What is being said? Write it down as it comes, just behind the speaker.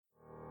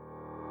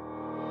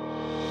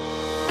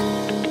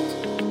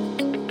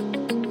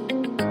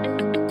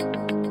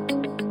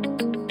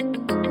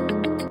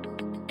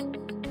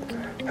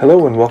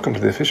Hello and welcome to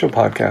the official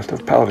podcast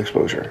of Palate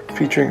Exposure,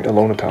 featuring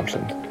Ilona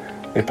Thompson,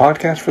 a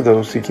podcast for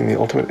those seeking the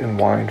ultimate in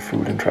wine,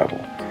 food, and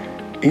travel.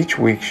 Each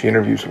week she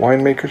interviews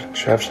winemakers,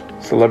 chefs,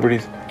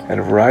 celebrities, and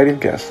a variety of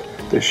guests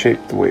that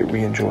shape the way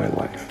we enjoy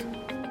life.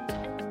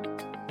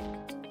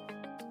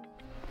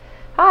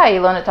 Hi,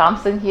 Ilona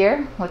Thompson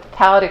here with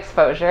Palate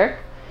Exposure,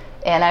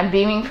 and I'm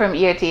beaming from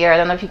ear to ear. I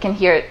don't know if you can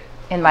hear it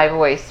in my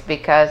voice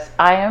because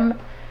I am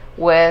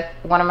with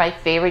one of my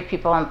favorite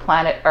people on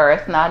planet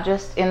Earth, not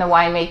just in the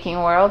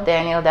winemaking world,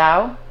 Daniel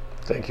Dow.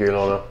 Thank you,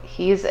 Ilona.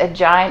 He's a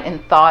giant in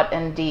thought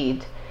and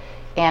deed.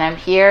 And I'm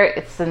here,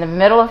 it's in the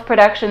middle of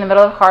production, the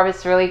middle of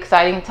harvest, really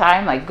exciting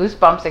time, like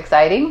goosebumps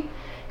exciting.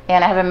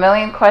 And I have a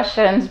million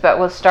questions, but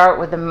we'll start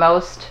with the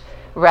most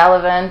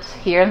relevant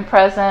here and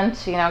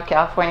present. You know,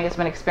 California has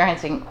been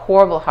experiencing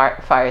horrible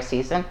fire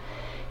season.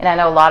 And I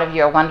know a lot of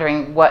you are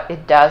wondering what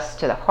it does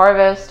to the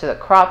harvest, to the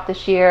crop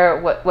this year,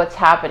 what's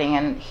happening.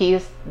 And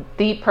he's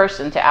the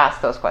person to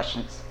ask those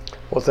questions.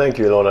 Well, thank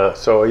you, Ilona.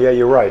 So, yeah,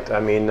 you're right. I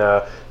mean,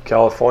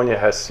 California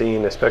has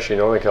seen, especially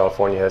Northern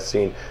California, has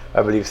seen,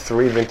 I believe,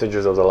 3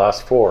 vintages of the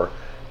last 4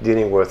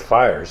 dealing with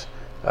fires.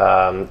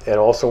 And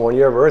also 1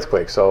 year of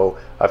earthquakes. So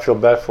I feel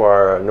bad for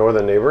our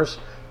northern neighbors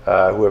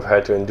who have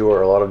had to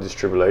endure a lot of these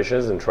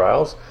tribulations and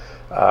trials.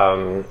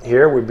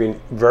 Here, we've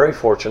been very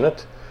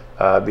fortunate.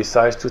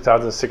 Besides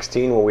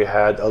 2016, when we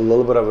had a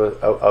little bit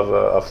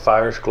of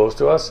fires close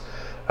to us,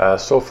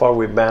 so far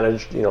we've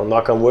managed,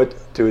 knock on wood,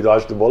 to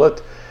dodge the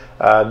bullet.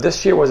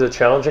 This year was a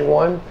challenging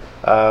one,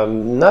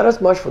 not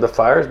as much for the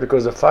fires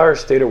because the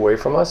fires stayed away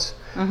from us.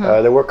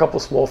 Mm-hmm. There were a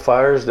couple small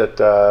fires that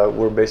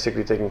were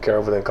basically taken care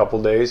of within a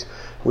couple days.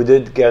 We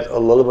did get a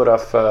little bit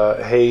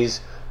of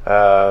haze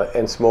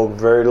and smoke,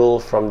 very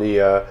little from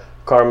the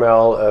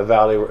Carmel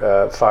Valley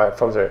fire,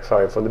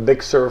 from the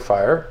Big Sur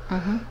fire.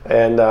 Mm-hmm.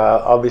 And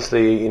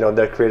obviously,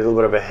 that created a little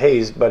bit of a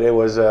haze, but it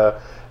was,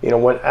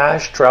 when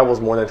ash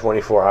travels more than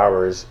 24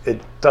 hours, it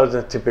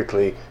doesn't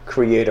typically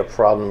create a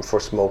problem for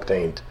smoke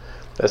taint.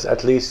 That's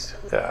at least,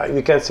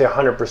 you can't say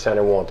 100%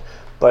 it won't,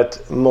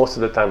 but most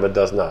of the time it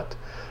does not.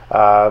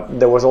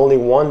 There was only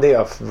 1 day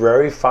of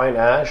very fine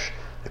ash.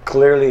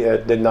 Clearly,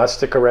 it did not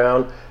stick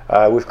around.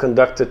 We've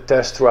conducted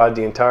tests throughout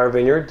the entire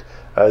vineyard.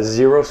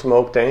 0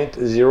 smoke taint,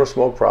 0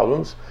 smoke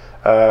problems.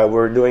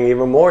 We're doing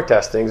even more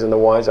testings in the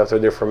wines after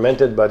they're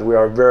fermented, but we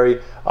are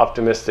very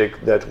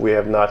optimistic that we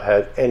have not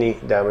had any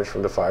damage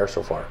from the fire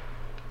so far.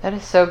 That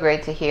is so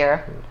great to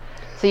hear.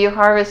 So your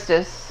harvest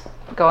is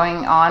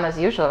going on as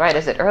usual, right?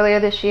 Is it earlier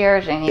this year?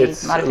 Is there any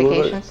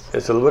modifications?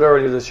 It's a little bit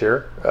earlier this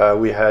year.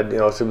 We had,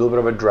 it's a little bit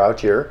of a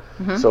drought year.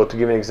 Mm-hmm. So to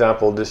give you an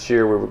example, this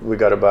year we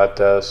got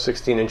about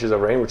 16 inches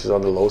of rain, which is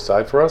on the low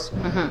side for us.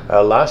 Mm-hmm.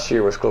 Last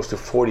year was close to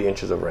 40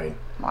 inches of rain.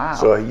 Wow.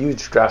 So a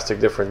huge drastic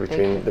difference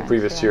between the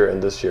previous year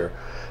and this year.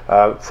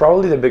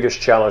 Probably the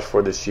biggest challenge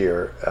for this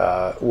year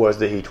was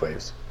the heat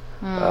waves.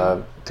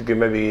 To give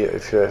maybe,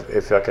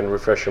 if I can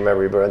refresh your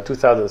memory, but in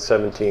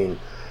 2017,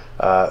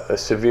 a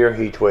severe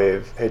heat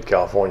wave hit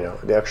California.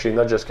 Actually,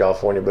 not just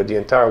California, but the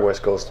entire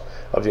west coast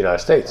of the United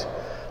States.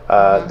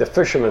 The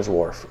Fisherman's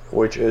Wharf,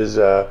 which is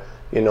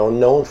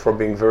known for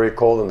being very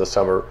cold in the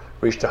summer,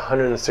 reached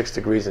 106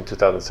 degrees in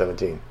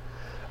 2017.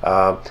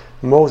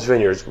 Most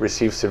vineyards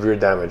received severe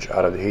damage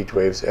out of the heat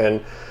waves,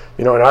 and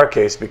in our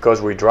case,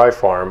 because we dry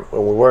farm,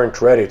 when we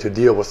weren't ready to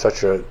deal with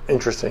such an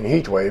interesting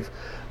heat wave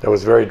that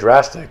was very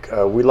drastic,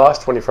 we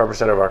lost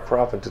 25% of our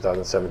crop in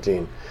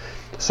 2017.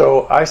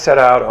 So I set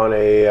out on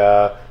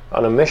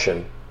a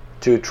mission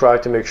to try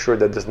to make sure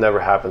that this never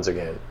happens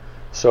again.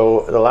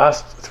 So the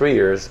last 3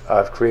 years,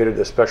 I've created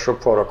a special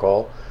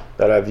protocol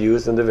that I've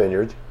used in the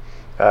vineyard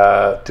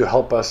to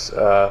help us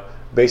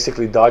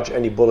basically dodge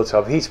any bullets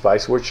of heat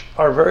spikes, which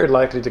are very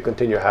likely to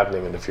continue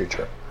happening in the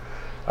future.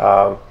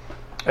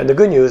 And the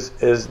good news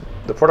is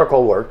the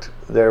protocol worked.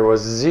 There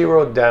was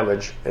 0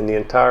 damage in the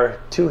entire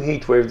 2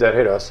 heat waves that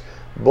hit us.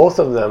 Both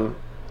of them,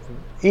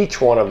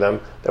 each one of them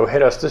that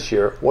hit us this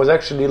year was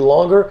actually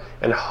longer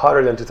and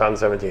hotter than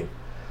 2017.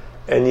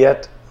 And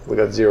yet, we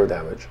got 0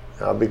 damage.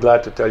 I'll be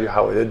glad to tell you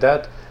how I did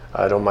that.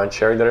 I don't mind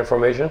sharing that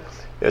information.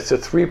 It's a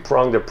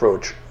 3-pronged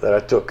approach that I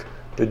took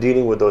to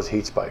dealing with those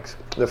heat spikes.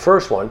 The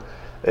first one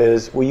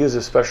is we use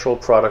a special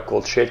product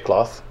called shade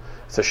cloth.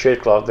 It's a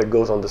shade cloth that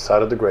goes on the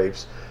side of the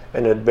grapes,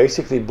 and it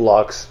basically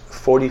blocks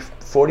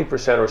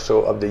 40% or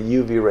so of the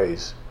UV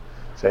rays.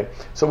 Okay?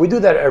 So we do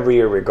that every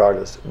year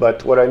regardless.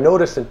 But what I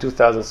noticed in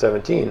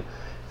 2017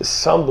 is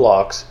some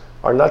blocks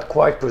are not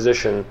quite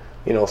positioned,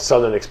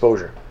 southern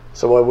exposure.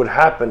 So what would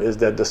happen is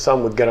that the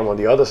sun would get them on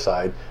the other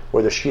side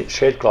where the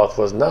shade cloth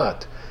was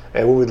not,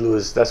 and we would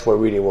lose. That's where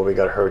we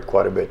got hurt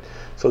quite a bit.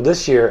 So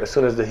this year, as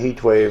soon as the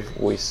heat wave,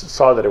 we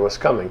saw that it was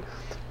coming,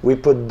 we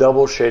put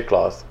double shade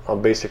cloth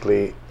on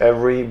basically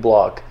every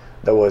block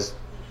that was,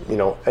 an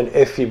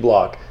iffy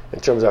block in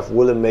terms of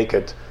will it make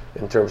it,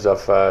 in terms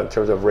of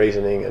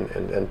raisening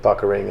and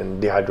puckering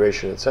and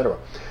dehydration, etc.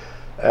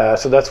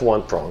 So that's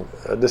one prong.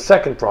 The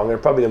second prong,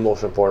 and probably the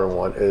most important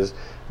one, is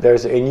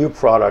there's a new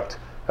product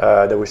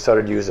that we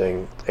started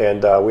using,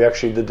 and we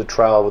actually did the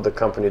trial with the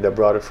company that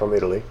brought it from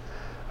Italy.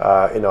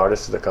 Inartis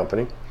is the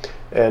company,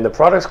 And the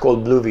product's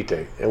called Blue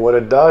Vitae. And what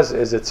it does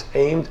is it's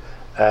aimed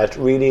at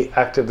really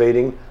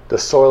activating the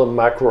soil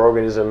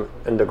microorganism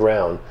in the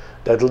ground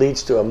that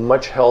leads to a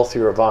much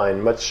healthier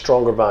vine, much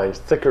stronger vines,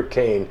 thicker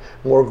cane,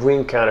 more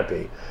green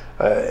canopy.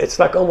 It's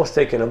like almost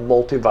taking a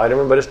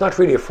multivitamin, but it's not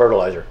really a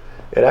fertilizer.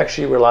 It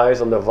actually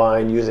relies on the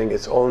vine using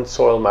its own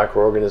soil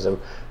microorganism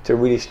to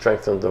really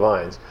strengthen the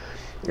vines.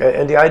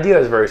 And the idea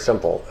is very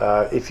simple.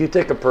 If you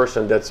take a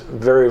person that's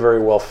very,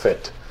 very well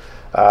fit,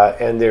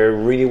 and they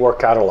really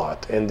work out a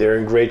lot, and they're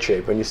in great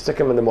shape, and you stick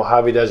them in the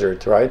Mojave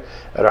Desert, right,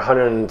 at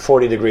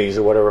 140 degrees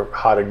or whatever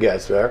hot it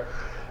gets there,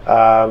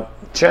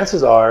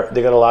 chances are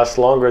they're going to last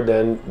longer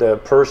than the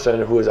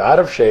person who is out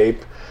of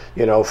shape,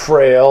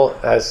 frail,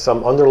 has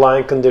some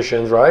underlying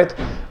conditions, right?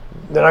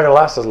 They're not going to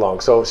last as long.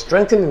 So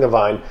strengthening the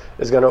vine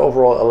is going to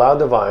overall allow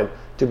the vine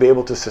to be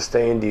able to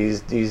sustain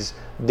these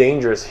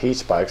dangerous heat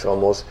spikes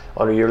almost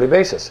on a yearly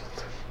basis.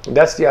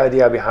 That's the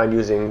idea behind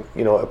using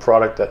a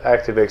product that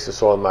activates the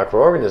soil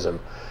microorganism.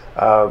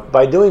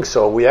 By doing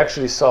so, we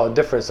actually saw a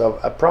difference of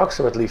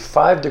approximately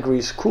 5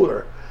 degrees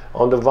cooler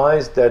on the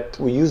vines that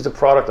we used the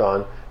product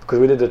on, because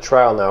we did the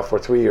trial now for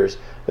 3 years,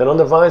 than on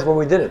the vines when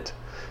we didn't.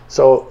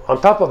 So on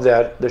top of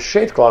that, the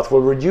shade cloth will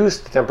reduce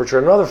the temperature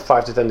another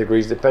 5 to 10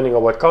 degrees depending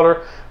on what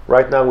color.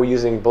 Right now we're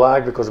using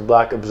black because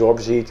black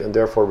absorbs heat and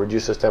therefore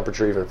reduces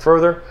temperature even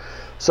further.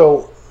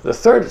 So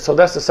that's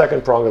the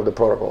second prong of the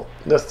protocol.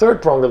 The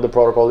third prong of the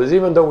protocol is,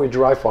 even though we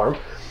dry farm,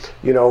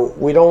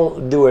 we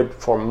don't do it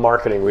for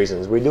marketing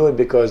reasons. We do it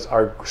because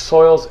our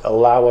soils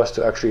allow us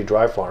to actually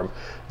dry farm,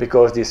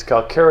 because these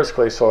calcareous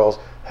clay soils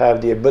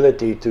have the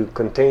ability to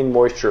contain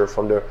moisture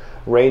from the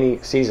rainy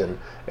season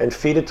and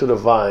feed it to the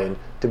vine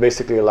to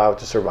basically allow it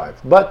to survive.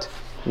 But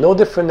no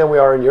different than we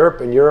are in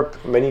Europe. In Europe,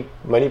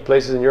 many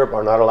places in Europe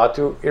are not allowed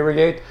to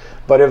irrigate,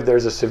 but if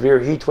there's a severe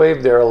heat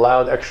wave, they're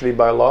allowed actually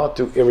by law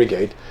to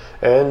irrigate.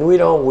 And we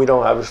don't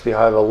obviously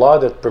have a law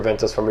that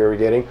prevents us from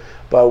irrigating,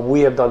 but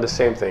we have done the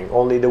same thing.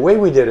 Only the way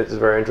we did it is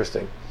very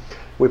interesting.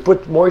 We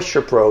put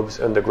moisture probes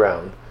in the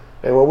ground,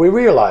 and what we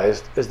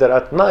realized is that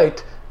at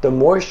night the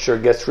moisture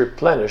gets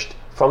replenished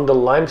from the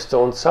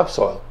limestone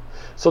subsoil.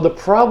 So the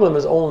problem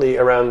is only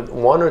around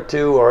 1 or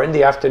 2 or in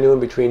the afternoon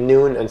between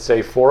noon and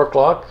say 4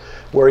 o'clock,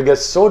 where it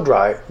gets so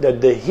dry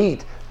that the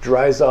heat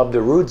dries up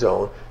the root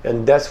zone,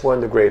 and that's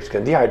when the grapes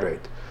can dehydrate.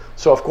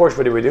 So of course,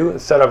 what did we do?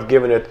 Instead of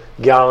giving it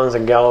gallons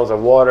and gallons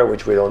of water,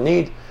 which we don't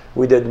need,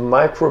 we did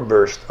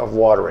microbursts of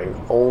watering,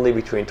 only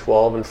between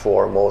 12 and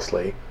 4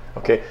 mostly,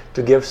 okay,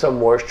 to give some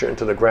moisture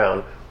into the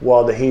ground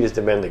while the heat is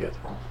demanding it.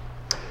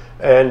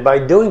 And by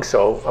doing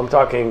so, I'm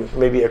talking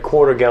maybe a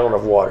quarter gallon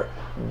of water,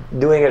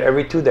 doing it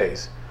every 2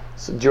 days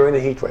during the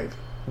heat wave.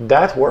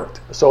 That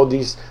worked. So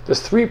this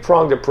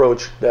three-pronged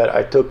approach that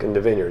I took in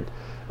the vineyard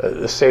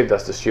saved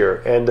us this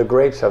year, and the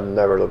grapes have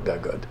never looked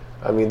that good.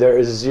 I mean, there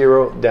is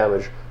zero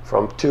damage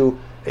from 2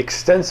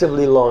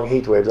 extensively long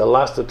heat waves that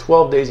lasted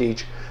 12 days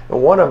each,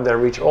 and one of them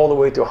reached all the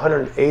way to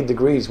 108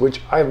 degrees, which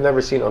I've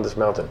never seen on this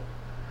mountain.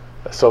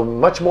 So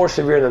much more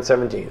severe than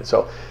 17.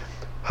 So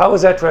how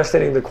is that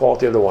translating the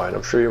quality of the wine?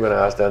 I'm sure you're going to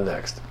ask that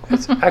next.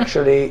 It's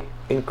actually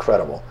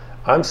incredible.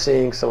 I'm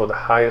seeing some of the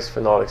highest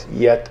phenolics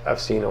yet I've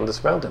seen on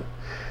this mountain.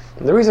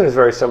 And the reason is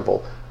very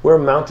simple. We're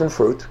mountain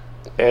fruit,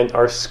 and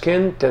our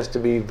skin tends to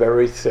be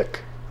very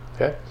thick.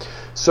 Okay?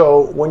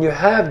 So when you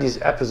have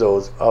these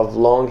episodes of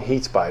long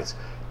heat spikes,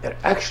 it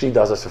actually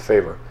does us a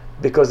favor,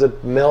 because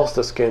it melts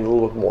the skin a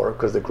little bit more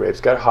because the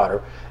grapes get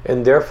hotter,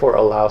 and therefore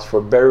allows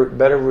for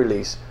better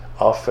release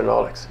of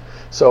phenolics.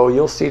 So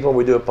you'll see it when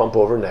we do a pump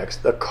over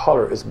next. The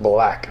color is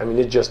black. I mean,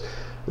 it just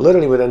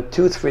literally within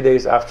 2-3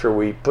 days after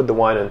we put the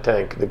wine in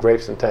tank, the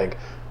grapes in tank,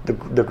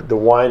 the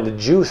wine, the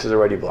juice is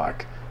already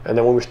black. And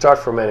then when we start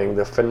fermenting,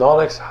 the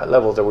phenolics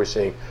levels that we're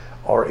seeing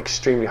are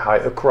extremely high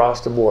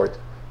across the board,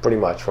 pretty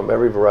much from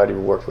every variety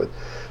we worked with.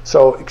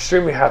 So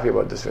extremely happy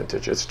about this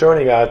vintage. It's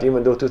turning out,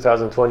 even though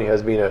 2020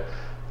 has been a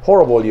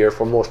horrible year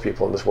for most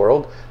people in this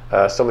world,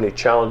 so many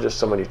challenges,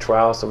 so many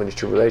trials, so many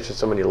tribulations,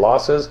 so many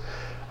losses.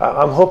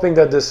 I'm hoping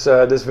that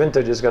this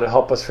vintage is going to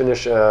help us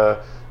finish,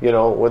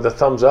 with a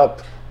thumbs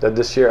up, that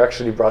this year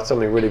actually brought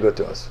something really good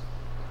to us.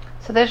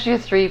 So there's your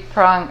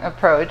three-prong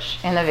approach: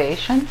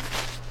 innovation,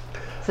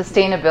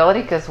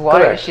 sustainability, because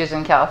water Correct. issues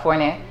in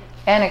California,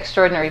 and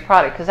extraordinary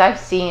product, because I've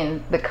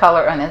seen the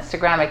color on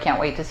Instagram. I can't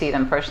wait to see it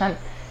in person.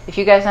 If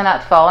you guys are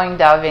not following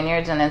Dow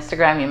Vineyards on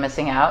Instagram, you're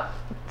missing out.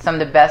 Some of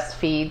the best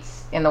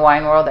feeds in the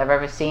wine world I've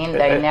ever seen.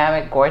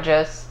 Dynamic,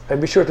 gorgeous. And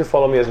be sure to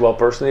follow me as well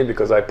personally,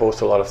 because I post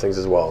a lot of things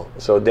as well.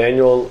 So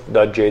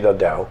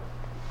daniel.j.dow.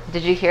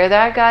 Did you hear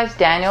that, guys?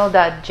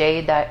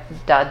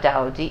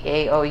 Daniel.j.dow,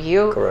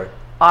 D-A-O-U. Correct.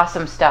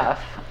 Awesome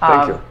stuff.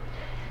 Thank you.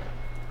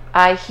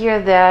 I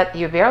hear that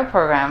your barrel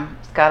program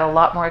got a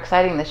lot more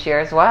exciting this year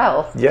as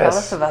well. Yes. Tell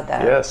us about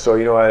that. Yes. So,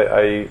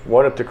 I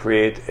wanted to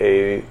create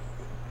I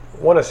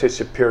want to say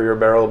superior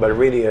barrel, but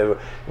really it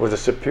was a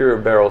superior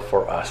barrel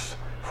for us,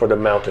 for the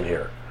mountain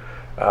here.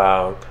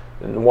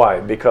 And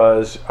why?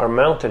 Because our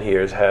mountain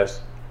here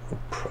has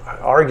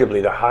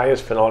arguably the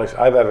highest phenolics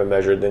I've ever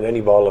measured in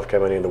any bottle of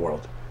Cabernet in the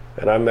world.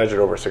 And I measured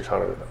over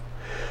 600 of them.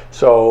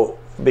 So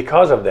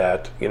because of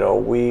that,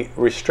 we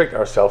restrict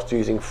ourselves to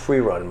using free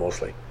run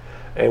mostly.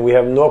 And we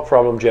have no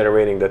problem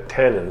generating the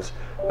tannins,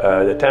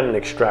 the tannin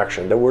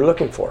extraction that we're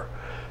looking for.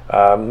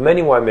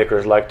 Many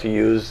winemakers like to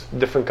use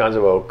different kinds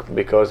of oak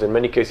because in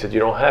many cases you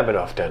don't have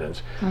enough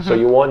tannins. So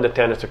you want the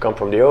tannins to come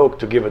from the oak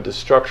to give it the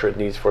structure it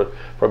needs for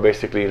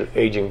basically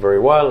aging very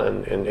well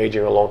and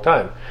aging a long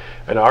time.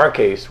 In our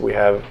case, we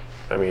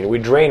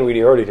drain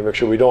really early to make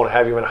sure we don't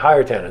have even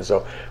higher tannins.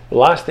 So the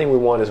last thing we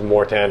want is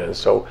more tannins.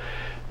 So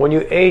when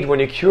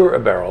you cure a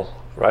barrel,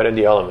 right, in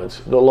the elements,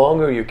 the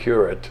longer you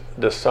cure it,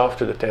 the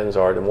softer the tannins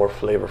are, the more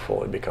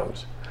flavorful it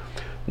becomes.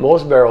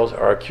 Most barrels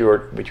are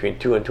cured between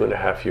 2 and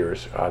 2.5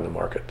 years on the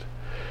market.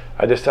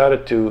 I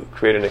decided to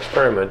create an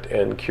experiment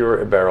and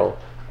cure a barrel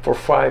for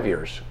 5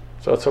 years.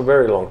 So it's a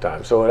very long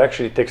time. So it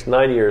actually takes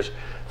 9 years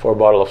for a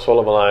bottle of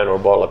Soleil or a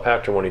bottle of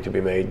Patrimony to be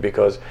made,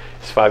 because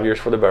it's 5 years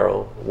for the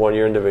barrel, 1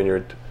 year in the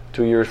vineyard,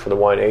 2 years for the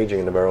wine aging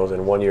in the barrels,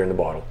 and 1 year in the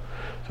bottle.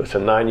 So it's a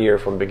 9 year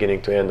from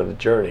beginning to end of the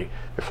journey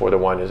before the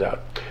wine is out.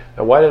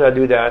 And why did I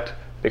do that?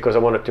 Because I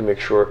wanted to make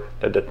sure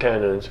that the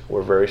tannins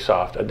were very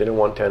soft. I didn't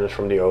want tannins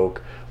from the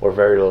oak or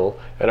very little,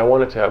 and I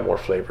wanted to have more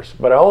flavors.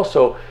 But I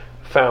also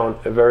found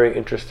a very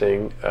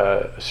interesting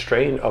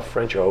strain of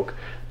French oak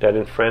that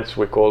in France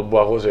we call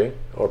Bois Rosé,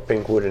 or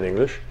pink wood in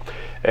English.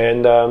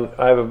 And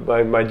I have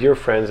my dear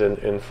friends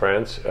in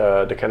France,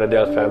 the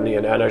Canadel family,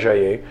 and Anna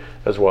Jaillet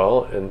as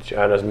well. And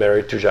Anna's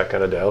married to Jacques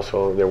Canadel,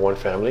 so they're one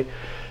family.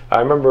 I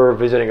remember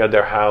visiting at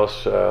their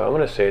house, I'm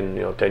going to say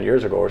 10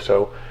 years ago or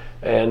so,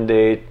 and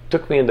they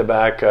took me in the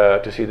back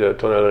to see the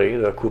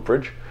tonnellerie, the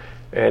cooperage,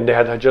 and they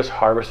had just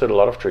harvested a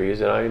lot of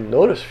trees, and I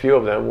noticed a few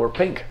of them were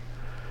pink.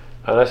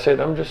 And I said,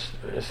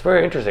 it's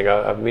very interesting.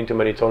 I've been to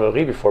many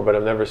tonnelleries before, but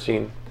I've never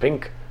seen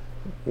pink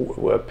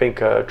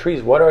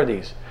trees. What are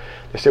these?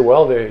 They say,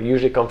 well, they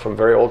usually come from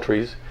very old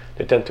trees.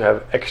 They tend to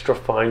have extra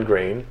fine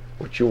grain,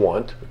 which you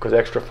want, because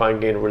extra fine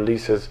grain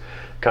releases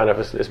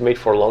it's made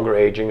for longer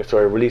aging, so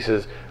it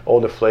releases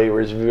all the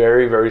flavors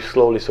very, very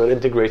slowly, so it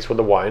integrates with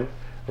the wine.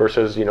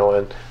 Versus,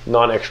 and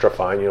non-extra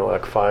fine,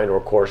 like fine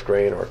or coarse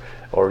grain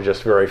or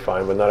just very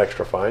fine, but not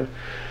extra fine.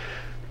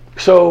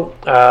 So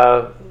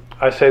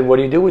I said, what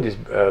do you do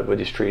with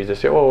these trees? They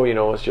say,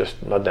 it's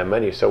just not that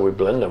many, so we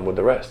blend them with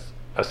the rest.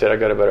 I said, I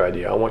got a better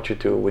idea.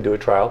 We do a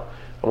trial.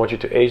 I want you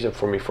to age them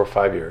for me for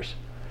 5 years.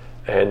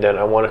 And then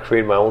I want to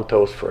create my own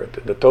toast for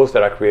it. The toast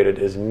that I created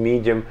is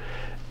medium,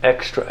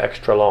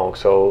 extra long.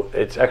 So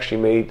it's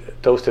actually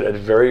toasted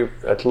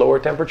at lower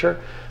temperature,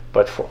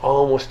 but for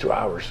almost 2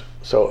 hours.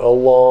 So a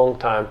long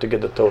time to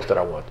get the toast that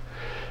I want.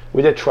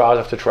 We did trials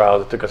after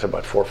trials. It took us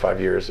about 4 or 5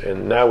 years,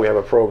 and now we have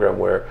a program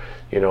where,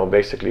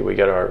 basically we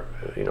get our,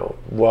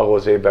 Bois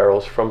Rosé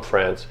barrels from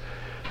France.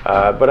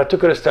 But I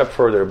took it a step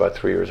further about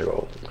 3 years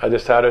ago. I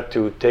decided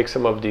to take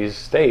some of these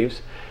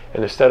staves,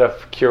 and instead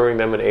of curing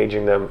them and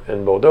aging them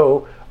in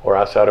Bordeaux or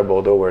outside of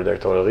Bordeaux where their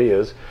tonnellerie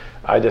is,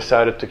 I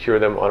decided to cure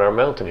them on our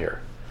mountain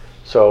here.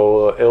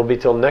 So it'll be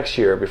till next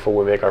year before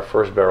we make our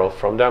first barrel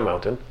from that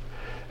mountain.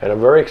 And I'm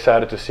very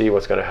excited to see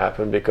what's going to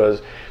happen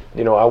because,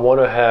 I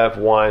want to have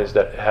wines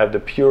that have the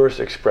purest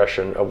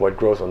expression of what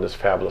grows on this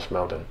fabulous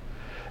mountain.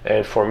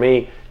 And for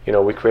me,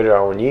 we created our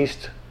own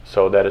yeast,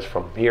 so that is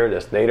from here,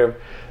 that's native.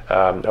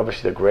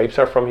 Obviously the grapes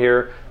are from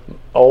here.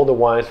 All the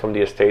wines from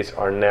the estates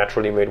are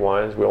naturally made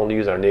wines. We only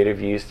use our native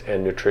yeast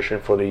and nutrition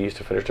for the yeast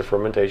to finish the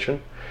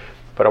fermentation.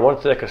 But I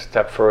wanted to take a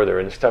step further,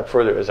 and the step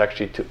further is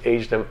actually to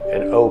age them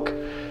in oak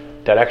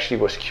that actually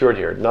was cured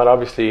here. Not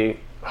obviously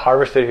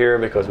harvested here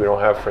because we don't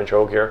have French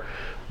oak here,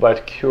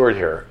 but cured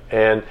here.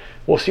 And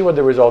we'll see what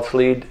the results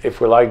lead. If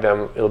we like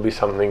them, it'll be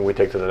something we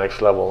take to the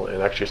next level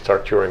and actually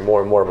start curing more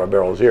and more of our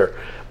barrels here.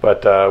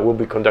 But we'll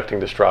be conducting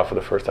this trial for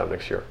the first time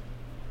next year.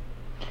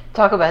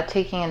 Talk about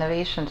taking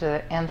innovation to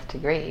the nth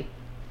degree.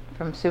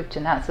 From soup to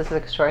nuts, this is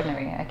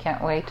extraordinary. I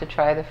can't wait to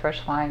try the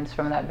first wines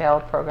from that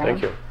barrel program.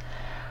 Thank you.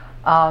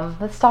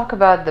 Let's talk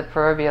about the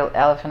proverbial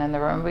elephant in the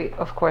room. We,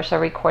 of course, are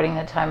recording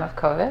the time of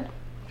COVID.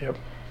 Yep.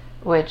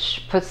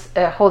 Which puts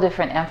a whole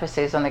different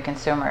emphasis on the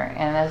consumer,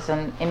 and as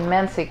an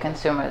immensely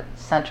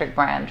consumer-centric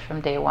brand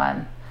from day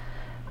one,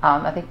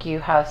 I think you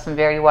have some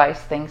very wise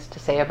things to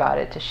say about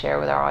it to share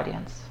with our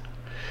audience.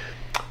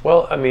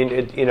 Well, I mean,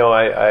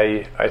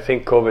 I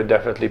think COVID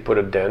definitely put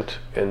a dent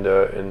in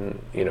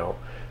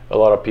a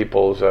lot of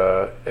people's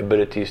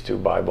abilities to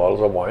buy bottles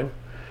of wine.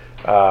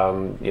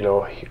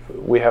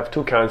 We have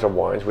two kinds of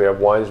wines. We have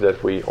wines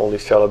that we only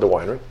sell at the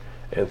winery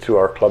and through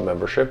our club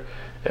membership.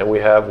 And we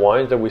have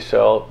wines that we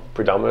sell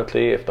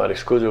predominantly, if not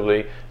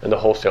exclusively, in the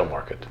wholesale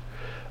market.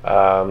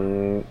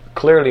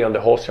 Clearly, on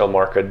the wholesale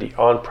market, the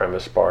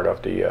on-premise part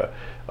of the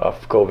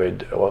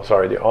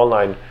the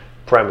online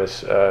premise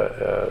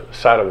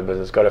side of the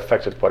business got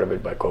affected quite a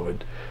bit by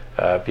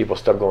COVID. People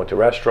stopped going to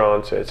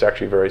restaurants. It's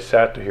actually very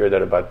sad to hear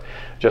that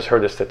just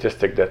heard the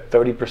statistic that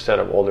 30%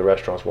 of all the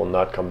restaurants will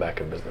not come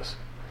back in business.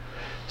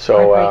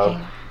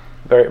 So.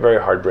 Very, very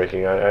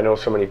heartbreaking. I know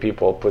so many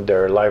people put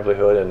their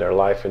livelihood and their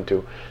life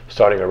into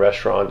starting a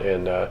restaurant,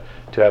 and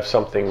to have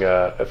something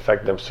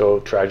affect them so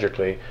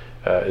tragically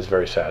is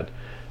very sad.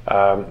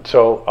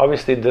 So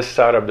obviously this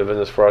side of the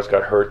business for us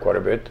got hurt quite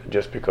a bit,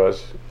 just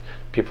because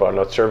people are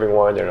not serving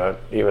wine. They don't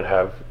even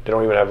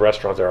have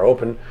restaurants that are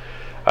open.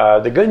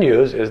 The good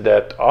news is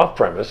that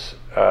off-premise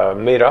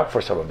made up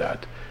for some of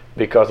that,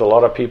 because a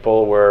lot of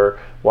people were,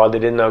 while they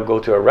did not go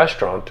to a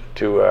restaurant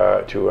to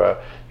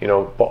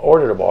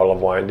order a bottle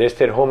of wine, they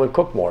stayed home and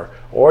cooked more,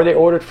 or they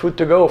ordered food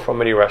to go from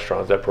many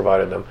restaurants that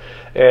provided them.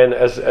 And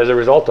as a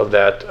result of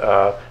that,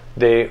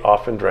 they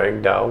often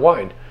drank down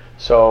wine.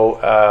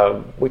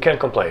 So we can't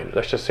complain.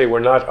 Let's just say we're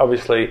not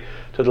obviously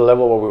to the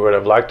level where we would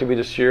have liked to be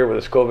this year with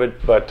this COVID,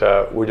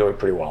 but we're doing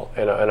pretty well.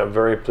 And I'm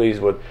very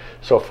pleased with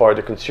so far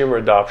the consumer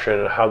adoption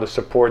and how the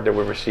support that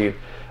we've received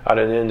out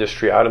in the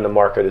industry, out in the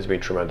market, has been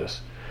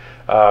tremendous.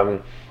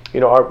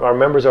 Our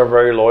members are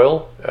very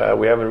loyal.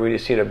 We haven't really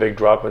seen a big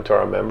drop into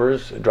our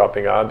members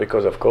dropping out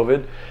because of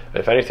COVID.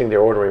 If anything, they're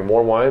ordering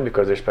more wine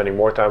because they're spending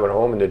more time at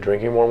home and they're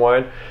drinking more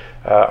wine.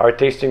 Our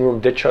tasting room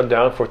did shut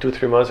down for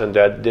 2-3 months, and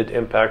that did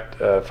impact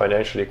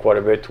financially quite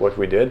a bit what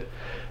we did.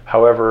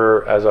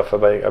 However, as of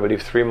I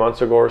believe 3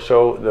 months ago or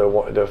so,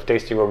 the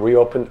tasting room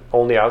reopened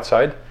only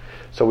outside.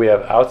 So we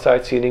have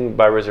outside seating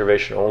by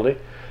reservation only.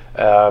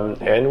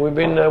 And we've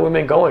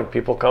been going.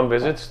 People come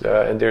visit,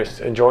 and they're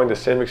enjoying the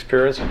same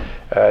experience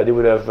they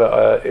would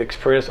have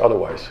experienced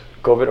otherwise,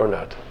 COVID or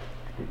not.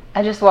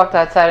 I just walked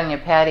outside on your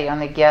patio, and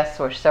the guests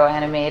were so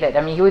animated.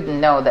 I mean, you wouldn't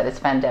know that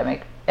it's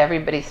pandemic.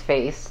 Everybody's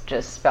face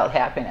just spelled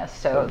happiness.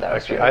 So that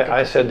was actually, really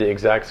I said the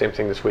exact same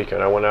thing this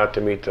weekend. I went out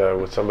to meet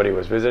with somebody who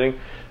was visiting.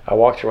 I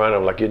walked around.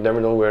 I'm like, you'd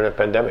never know we're in a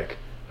pandemic.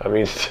 I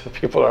mean,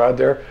 people are out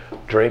there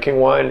drinking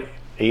wine,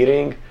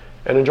 eating,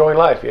 and enjoying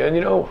life. And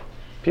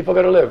people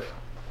got to live.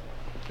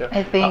 Yeah.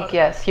 I think,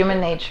 yes, human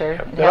nature.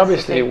 Yeah. And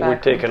obviously, we're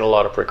taking a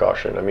lot of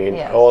precaution. I mean,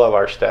 yes. All of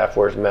our staff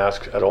wears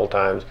masks at all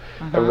times.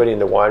 Mm-hmm. Everybody in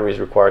the winery is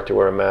required to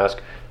wear a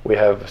mask. We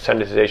have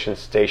sanitization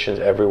stations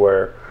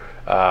everywhere.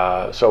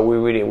 So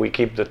we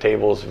keep the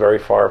tables very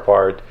far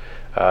apart.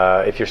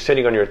 If you're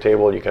sitting on your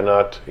table, you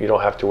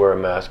don't have to wear a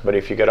mask. But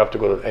if you get up to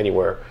go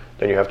anywhere,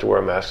 then you have to wear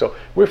a mask. So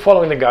we're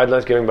following the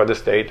guidelines given by the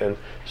state, and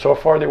so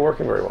far they're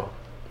working very well.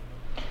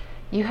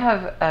 You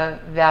have a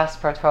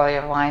vast portfolio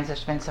of wines.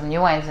 There's been some new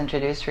wines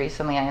introduced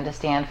recently, I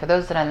understand. For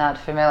those that are not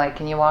familiar,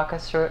 can you walk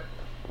us through it?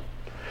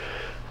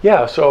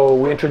 Yeah, so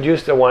we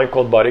introduced a wine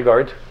called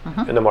Bodyguard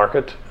in the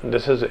market.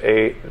 This is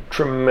a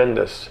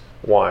tremendous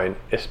wine,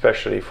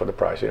 especially for the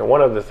price.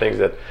 One of the things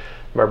that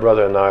my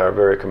brother and I are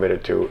very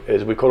committed to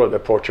is we call it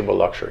approachable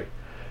luxury.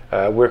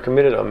 We're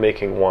committed on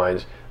making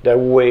wines that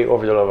way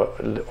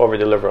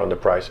over-deliver on the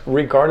price,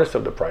 regardless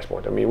of the price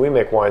point. I mean, we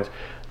make wines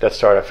that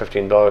start at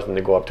 $15 and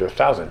they go up to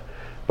 $1,000.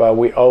 But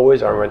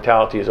our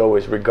mentality is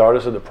always,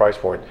 regardless of the price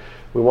point,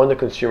 we want the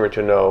consumer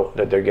to know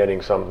that they're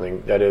getting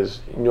something that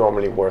is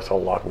normally worth a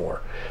lot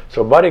more.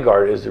 So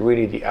Bodyguard is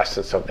really the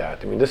essence of that.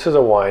 I mean, this is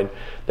a wine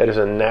that is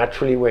a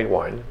naturally made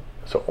wine,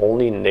 so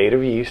only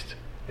native yeast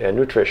and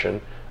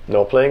nutrition,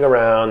 no playing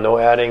around, no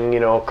adding,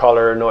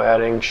 color, no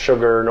adding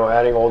sugar, no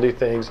adding all these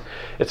things.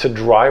 It's a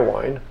dry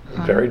wine,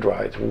 very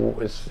dry.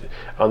 It's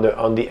on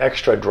the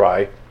extra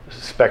dry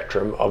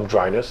spectrum of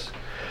dryness.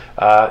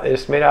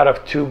 It's made out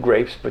of 2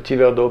 grapes, Petit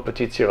Verdot,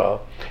 Petit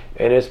Syrah,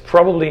 and it's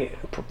probably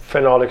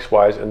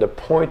phenolics-wise in the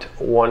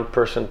 0.1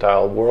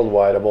 percentile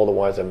worldwide of all the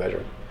wines I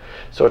measured.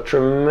 So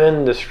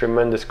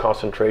tremendous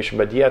concentration,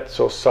 but yet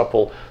so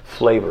supple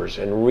flavors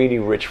and really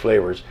rich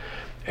flavors,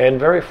 and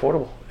very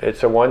affordable.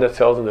 It's a wine that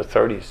sells in the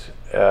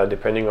 30s,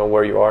 depending on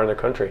where you are in the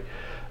country.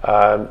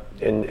 And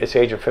it's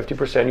aged in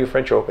 50% new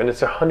French oak, and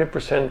it's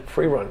 100%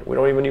 free run. We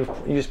don't even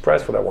use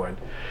press for that wine.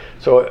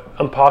 So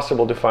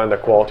impossible to find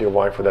that quality of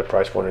wine for that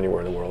price point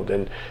anywhere in the world.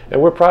 And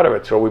we're proud of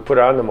it. So we put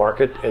it out in the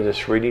market, and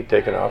it's really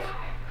taken off.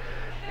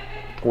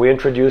 We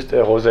introduced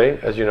a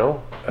rosé, as you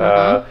know.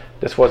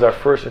 This was our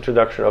first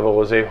introduction of a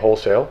rosé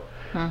wholesale.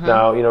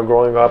 Now,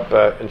 growing up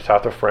in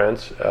south of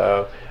France,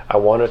 I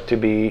wanted to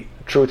be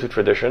true to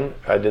tradition.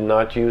 I did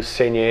not use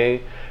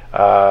Saignée,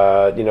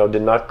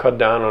 did not cut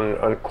down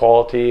on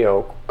quality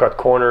or cut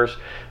corners.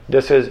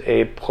 This is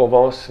a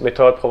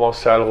méthode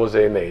provençale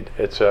rosé made.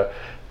 It's a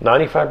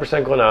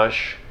 95%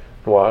 Grenache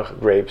Noir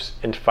grapes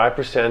and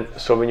 5%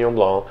 Sauvignon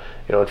Blanc.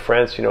 In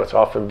France, it's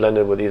often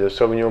blended with either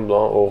Sauvignon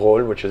Blanc or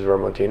Rôle, which is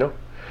Vermentino.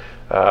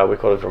 We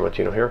call it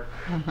Vermentino here.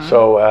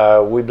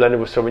 So we blended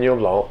with Sauvignon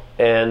Blanc,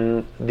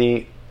 and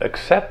the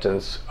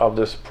acceptance of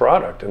this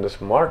product in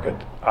this market,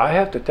 I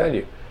have to tell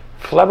you,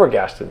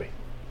 flabbergasted me.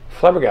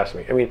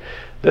 I mean,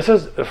 this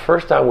is the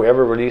first time we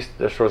ever released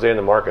this rosé in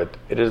the market.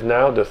 It is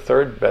now the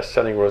 3rd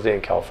best-selling rosé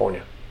in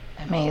California.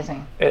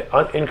 Amazing.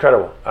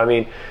 Incredible. I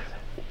mean,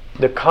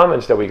 the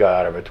comments that we got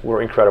out of it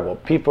were incredible.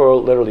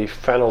 People literally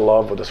fell in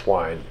love with this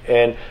wine.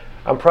 And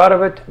I'm proud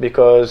of it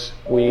because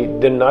we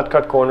did not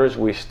cut corners.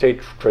 We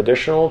stayed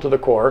traditional to the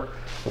core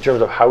in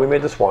terms of how we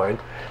made this wine.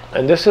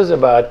 And this is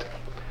about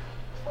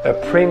a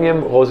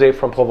premium rosé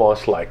from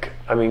Provence-like.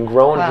 I mean,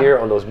 grown here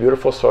on those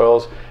beautiful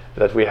soils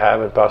that we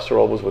have in Pasto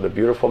Robles with a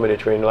beautiful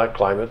Mediterranean-like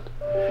climate.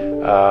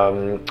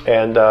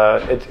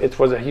 It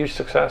was a huge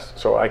success,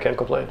 so I can't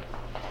complain.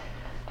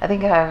 I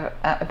think I have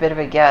a bit of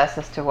a guess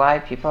as to why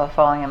people are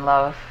falling in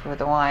love with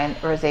the wine.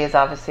 Rosé is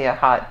obviously a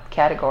hot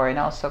category and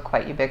also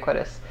quite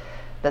ubiquitous.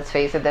 Let's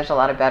face it, there's a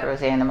lot of bad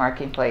rosé in the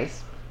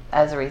marketplace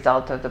as a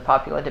result of the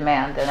popular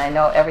demand. And I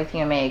know everything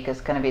you make is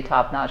going to be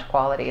top-notch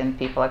quality, and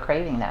people are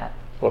craving that.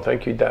 Well,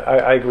 thank you.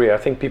 I agree. I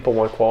think people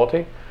want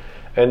quality,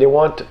 and they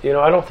want,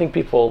 I don't think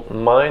people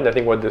mind. I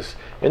think what this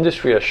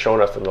industry has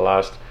shown us in the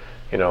last,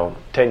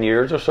 10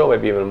 years or so,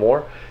 maybe even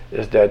more,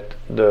 is that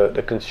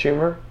the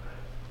consumer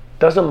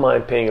doesn't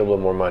mind paying a little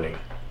more money,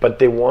 but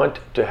they want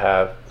to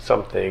have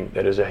something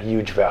that is a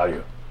huge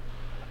value.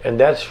 And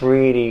that's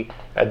really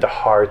at the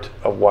heart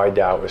of why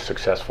Dow is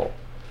successful.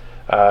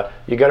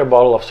 You get a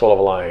bottle of Soul of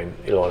a Lion,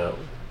 Ilona,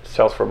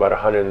 sells for about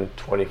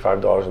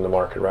 $125 in the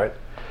market, right?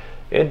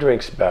 It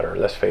drinks better,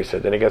 let's face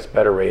it, and it gets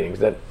better ratings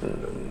than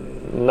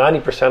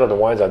 90% of the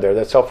wines out there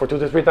that sell for 2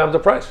 to 3 times the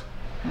price.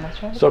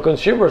 That's right. So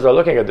consumers are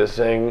looking at this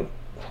saying,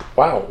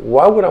 wow,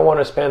 why would I want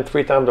to spend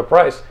 3 times the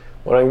price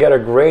when I can get a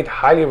great,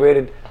 highly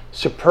rated,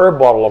 superb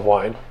bottle of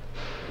wine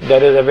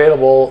that is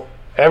available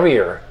every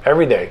year,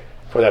 every day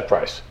for that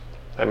price?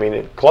 I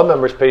mean, club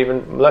members pay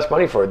even less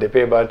money for it. They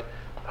pay about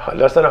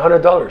less than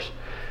 $100.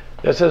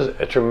 This is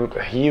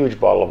a huge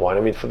bottle of wine.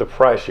 I mean, for the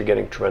price, you're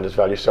getting tremendous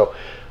value. So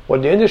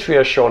what the industry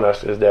has shown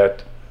us is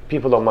that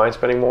people don't mind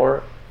spending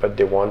more, but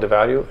they want the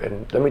value.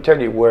 And let me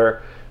tell you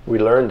where we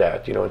learned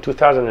that. In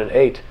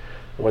 2008,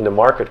 when the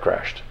market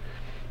crashed,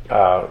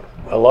 a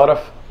lot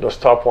of those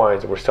top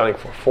wines that were selling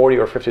for $40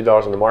 or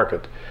 $50 in the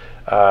market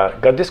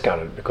got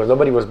discounted because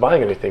nobody was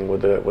buying anything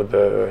with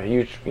the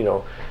huge,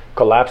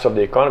 collapse of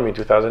the economy in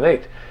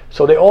 2008.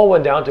 So they all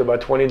went down to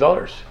about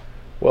 $20.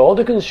 Well, all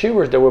the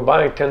consumers that were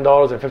buying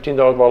 $10 and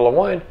 $15 bottle of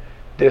wine,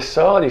 they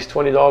saw these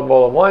 $20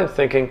 bottle of wine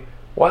thinking,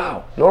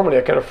 wow, normally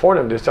I can't afford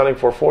them. They're selling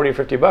for 40 or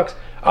 50 bucks.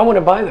 I want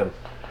to buy them.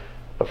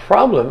 The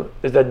problem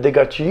is that they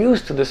got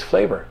used to this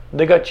flavor.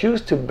 They got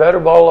used to better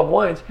bottle of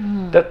wines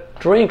that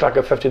drink like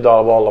a $50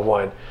 bottle of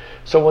wine.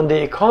 So when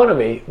the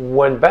economy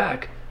went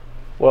back,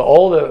 well,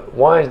 all the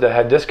wines that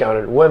had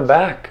discounted went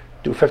back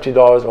to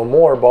 $50 or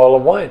more bottle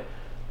of wine.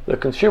 The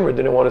consumer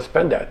didn't want to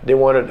spend that. They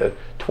wanted a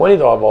 $20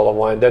 bottle of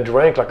wine that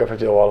drank like a $50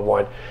 bottle of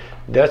wine.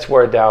 That's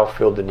where Dow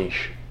filled the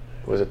niche.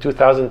 It was a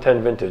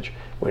 2010 vintage.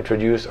 We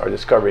introduced our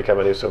Discovery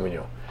Cabernet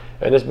Sauvignon.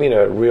 And it's been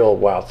a real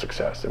wild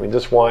success. I mean,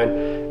 this wine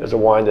is a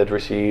wine that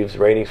receives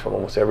ratings from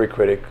almost every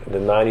critic in the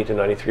 90 to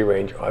 93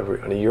 range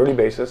on a yearly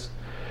basis.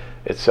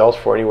 It sells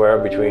for anywhere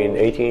between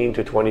 $18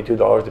 to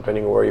 $22,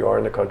 depending on where you are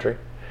in the country.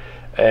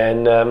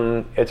 And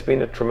it's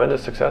been a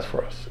tremendous success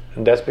for us.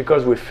 And that's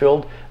because we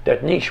filled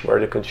that niche where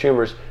the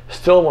consumers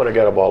still want to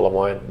get a bottle of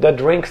wine that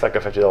drinks like a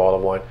 $50 bottle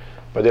of wine,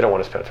 but they don't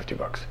want to spend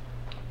 $50.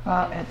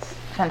 Well, it's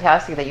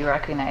fantastic that you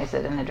recognize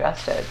it and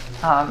addressed it.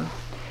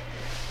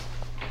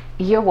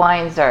 Your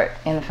wines are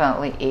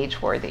infinitely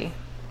age-worthy.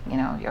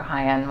 Your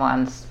high-end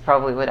ones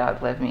probably would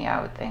outlive me,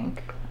 I would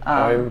think.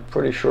 I'm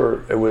pretty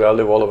sure it would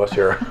outlive all of us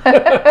here.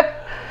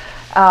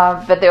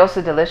 But they're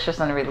also delicious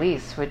on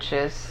release, which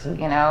is,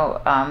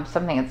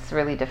 something that's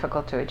really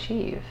difficult to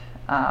achieve,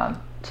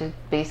 to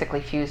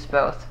basically fuse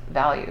both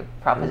value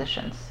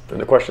propositions. And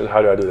the question is,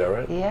 how do I do that,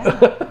 right?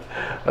 Yeah.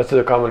 That's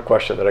a common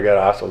question that I get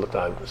asked all the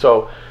time.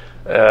 So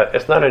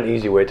it's not an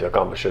easy way to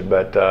accomplish it,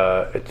 but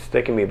it's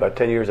taken me about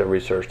 10 years of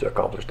research to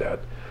accomplish that.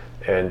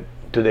 And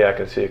today I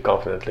can say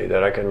confidently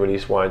that I can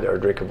release wines that are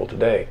drinkable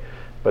today,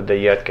 but they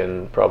yet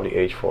can probably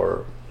age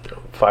for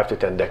 5 to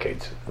 10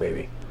 decades,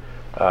 maybe.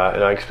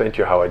 And I explain to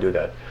you how I do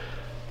that.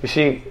 You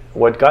see,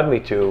 what got me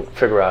to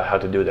figure out how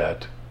to do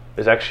that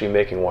is actually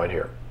making wine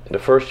here. The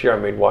first year I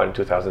made wine in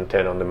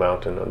 2010 on the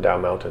mountain, on Dow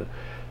Mountain,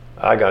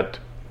 I got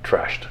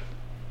trashed.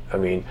 I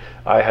mean,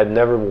 I had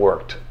never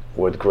worked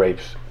with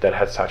grapes that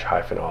had such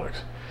high phenolics.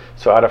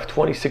 So out of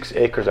 26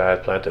 acres I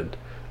had planted,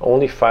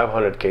 only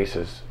 500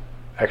 cases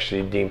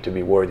actually deemed to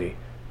be worthy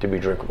to be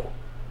drinkable.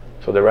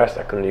 So the rest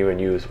I couldn't even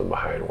use with my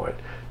high-end wine.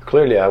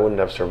 Clearly I wouldn't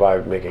have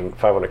survived making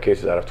 500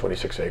 cases out of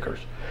 26 acres.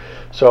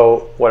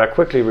 So what I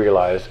quickly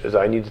realized is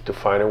I needed to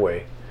find a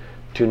way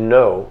to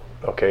know,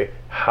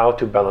 how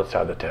to balance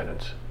out the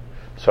tannins.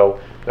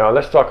 So now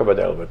let's talk about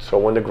that a little bit. So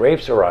when the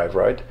grapes arrive,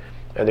 right,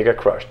 and they get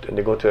crushed and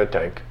they go to a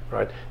tank,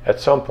 right, at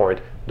some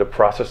point the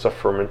process of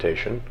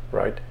fermentation,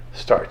 right,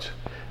 starts.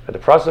 At the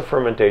process of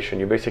fermentation,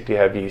 you basically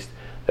have yeast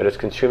that is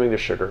consuming the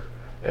sugar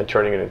and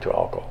turning it into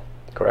alcohol,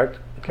 correct?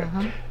 Okay.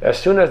 Mm-hmm. As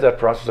soon as that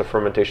process of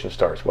fermentation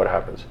starts, what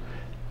happens?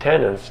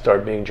 Tannins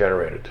start being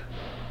generated.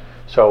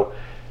 So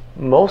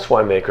most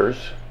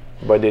winemakers,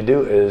 what they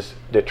do is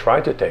they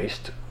try to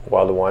taste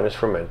while the wine is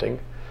fermenting,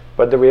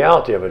 but the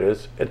reality of it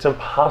is it's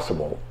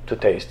impossible to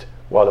taste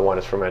while the wine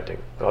is fermenting.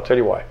 And I'll tell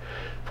you why.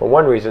 For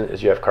one reason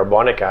is you have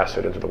carbonic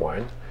acid into the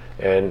wine,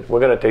 and we're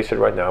going to taste it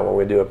right now. When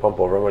we do a pump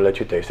over, I'm going to let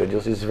you taste it.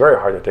 You'll see it's very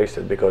hard to taste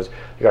it because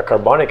you got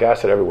carbonic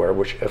acid everywhere,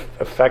 which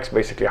affects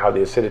basically how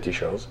the acidity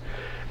shows.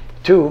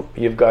 2,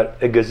 you've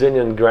got a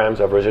gazillion grams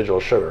of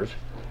residual sugars.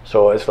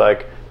 So it's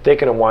like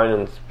taking a wine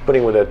and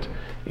putting with it,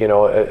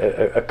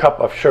 a cup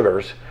of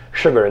sugar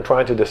sugar and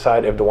trying to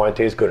decide if the wine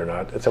tastes good or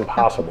not. It's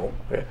impossible.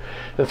 Okay?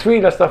 And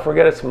 3, let's not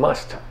forget, it's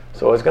must.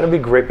 So it's going to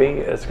be grippy.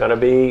 It's going to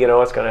be,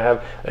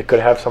 it could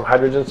have some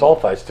hydrogen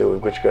sulfides to it,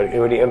 which could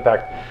really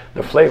impact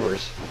the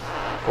flavors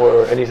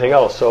or anything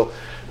else. So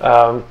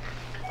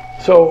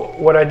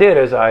what I did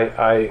is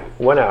I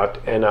went out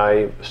and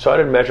I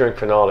started measuring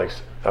phenolics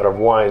out of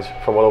wines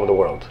from all over the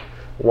world,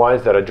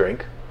 wines that I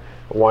drink,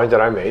 wines that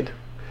I made,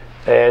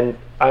 and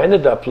I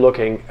ended up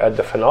looking at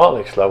the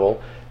phenolics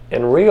level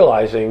and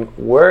realizing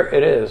where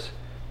it is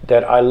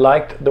that I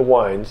liked the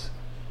wines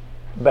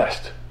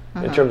best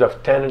in terms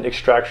of tannin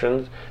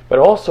extractions, but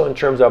also in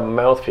terms of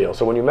mouthfeel.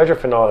 So when you measure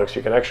phenolics,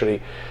 you can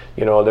actually,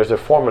 there's a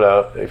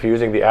formula if you're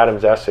using the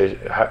Adams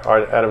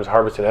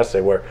Harbison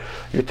assay, where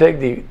you take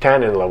the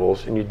tannin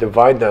levels and you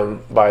divide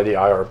them by the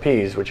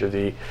IRPs, which are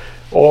the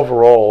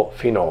overall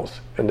phenols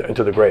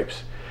into the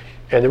grapes.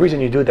 And the reason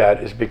you do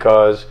that is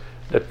because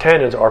the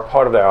tannins are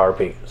part of the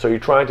IRP. So you're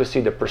trying to see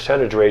the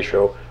percentage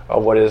ratio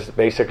of what is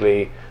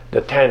basically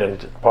the tannin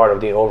part of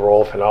the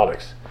overall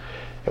phenolics.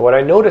 And what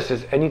I notice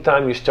is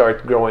anytime you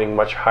start growing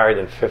much higher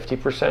than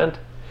 50%,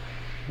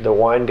 the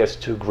wine gets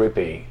too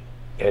grippy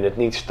and it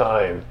needs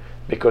time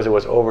because it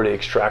was overly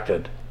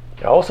extracted.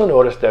 I also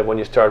noticed that when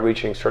you start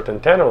reaching certain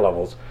tannin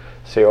levels,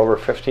 say over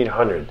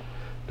 1500,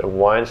 the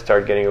wines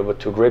start getting a little bit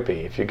too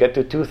grippy. If you get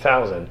to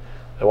 2000,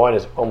 the wine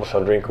is almost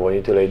undrinkable. You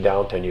need to lay it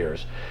down 10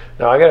 years.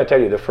 Now I got to tell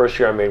you, the first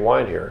year I made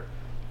wine here,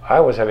 I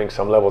was having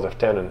some levels of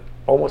tannin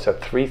almost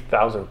at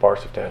 3,000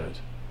 parts of tannins.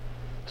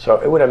 So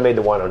it would have made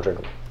the wine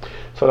undrinkable.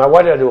 So now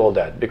why did I do all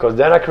that? Because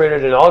then I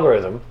created an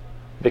algorithm,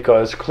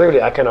 because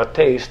clearly I cannot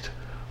taste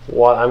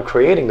while I'm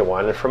creating the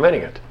wine and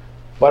fermenting it.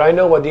 But I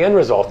know what the end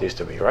result needs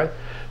to be, right?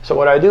 So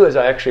what I do is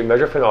I actually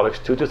measure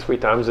phenolics 2 to 3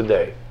 times a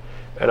day.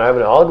 And I have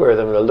an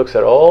algorithm that looks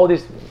at all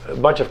these, a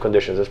bunch of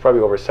conditions. There's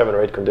probably over 7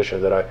 or 8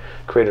 conditions that I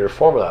created a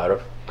formula out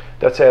of,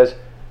 that says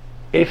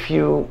if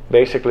you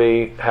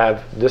basically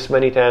have this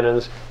many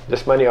tannins,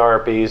 this many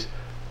RPs,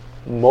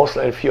 and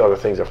a few other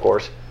things, of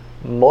course,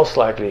 most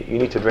likely you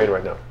need to drain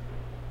right now.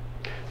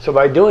 So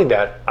by doing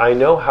that, I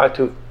know how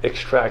to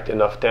extract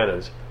enough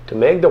tannins to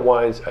make the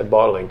wines at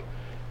bottling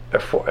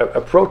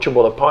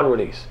approachable upon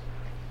release.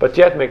 But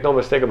yet, make no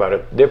mistake about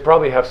it, they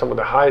probably have some of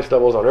the highest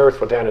levels on earth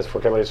for tannins for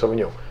Cabernet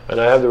Sauvignon.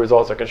 And I have the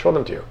results, I can show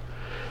them to you.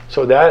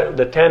 So that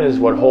the tannins is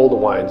what hold the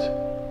wines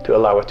to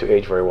allow it to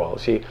age very well.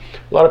 See,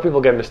 a lot of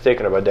people get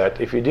mistaken about that.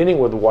 If you're dealing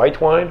with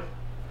white wine,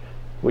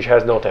 which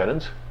has no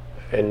tannins,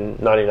 in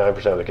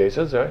 99% of the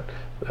cases, right?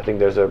 I think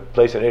there's a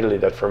place in Italy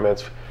that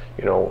ferments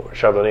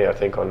Chardonnay, I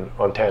think, on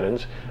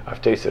tannins.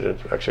 I've tasted it.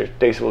 Actually, it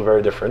tastes a little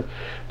very different.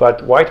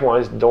 But white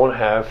wines don't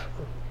have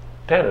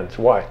tannins.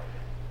 Why?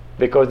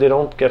 Because they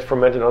don't get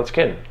fermented on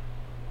skin.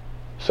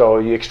 So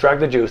you extract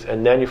the juice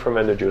and then you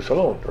ferment the juice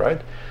alone,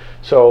 right?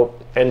 So,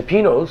 and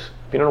Pinot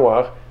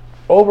Noir,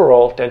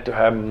 overall tend to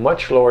have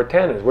much lower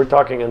tannins. We're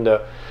talking in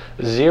the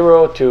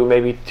 0 to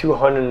maybe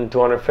 200,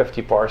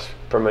 250 parts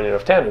per million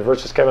of tannins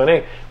versus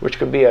Cabernet, which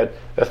could be at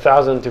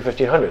 1,000 to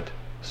 1,500.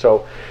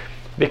 So,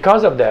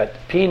 because of that,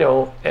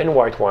 Pinot and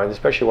white wine,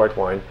 especially white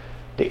wine,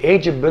 the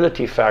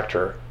ageability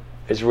factor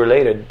is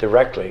related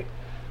directly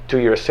to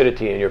your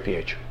acidity and your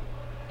pH.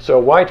 So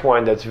white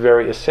wine that's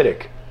very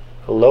acidic,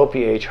 low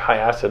pH, high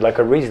acid, like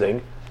a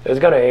Riesling, is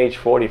going to age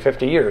 40,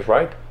 50 years,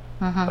 right?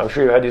 I'm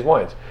sure you've had these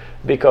wines,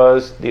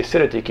 because the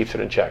acidity keeps it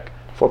in check.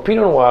 For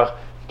Pinot Noir,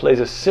 plays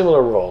a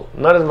similar role,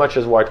 not as much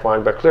as white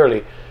wine, but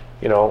clearly,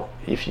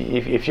 if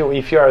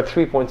you're at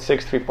 3.6,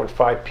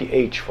 3.5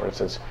 pH, for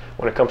instance,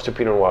 when it comes to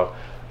Pinot Noir,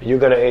 you're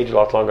going to age a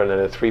lot longer than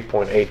a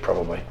 3.8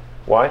 probably.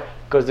 Why?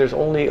 Because there's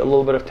only a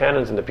little bit of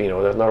tannins in the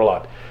Pinot. There's not a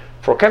lot.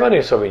 For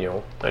Cabernet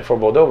Sauvignon and for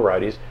Bordeaux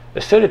varieties,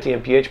 acidity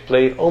and pH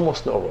play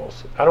almost no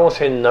roles. I don't want to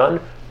say none,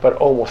 but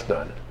almost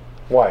none.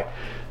 Why?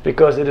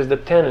 Because it is the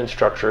tannin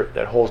structure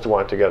that holds the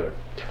wine together.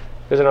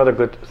 Here's another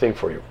good thing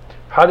for you.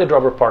 How did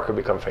Robert Parker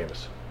become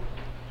famous?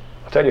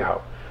 I'll tell you how.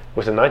 It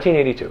was in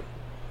 1982.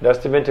 That's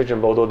the vintage in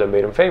Bordeaux that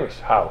made him famous.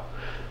 How?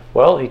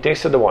 Well, he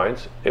tasted the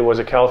wines. It was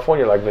a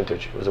California-like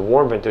vintage. It was a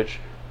warm vintage.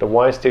 The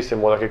wines tasted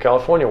more like a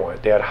California wine.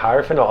 They had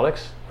higher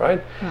phenolics,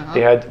 right? They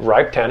had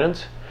ripe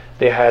tannins.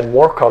 They had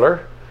more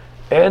color.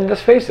 And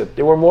let's face it,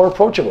 they were more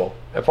approachable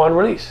upon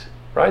release,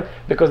 right?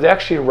 Because they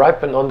actually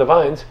ripened on the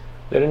vines.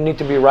 They didn't need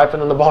to be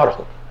ripened on the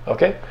bottle,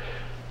 okay?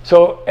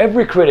 So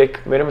every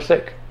critic made a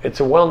mistake. It's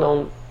a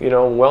well-known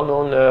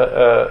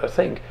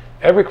thing.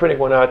 Every critic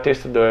went out,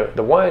 tasted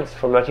the wines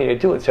from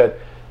 1982 and said,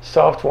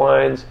 soft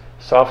wines,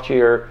 soft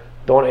year,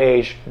 don't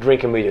age,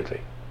 drink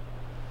immediately.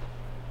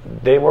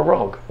 They were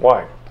wrong.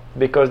 Why?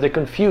 Because they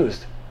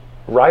confused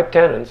ripe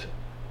tannins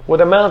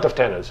with amount of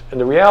tannins. And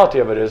the reality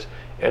of it is,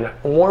 in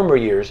warmer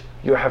years,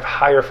 you have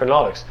higher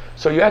phenolics.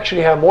 So you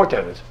actually have more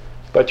tannins,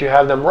 but you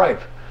have them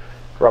ripe.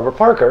 Robert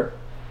Parker,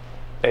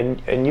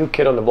 a new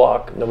kid on the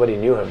block, nobody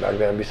knew him back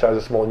then besides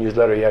a small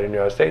newsletter he had in the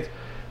United States,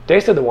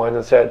 tasted the wines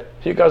and said,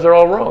 you guys are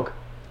all wrong.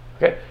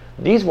 Okay?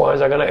 These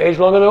wines are going to age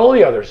longer than all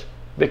the others,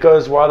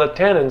 because while the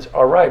tannins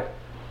are ripe,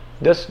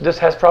 this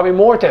has probably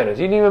more tannins.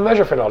 He didn't even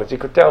measure phenolics. He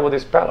could tell with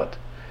his palate.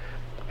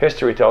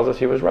 History tells us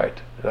he was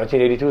right. The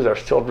 1982s are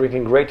still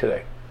drinking great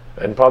today,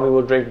 and probably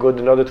will drink good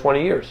another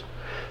 20 years.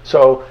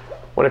 So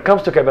when it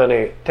comes to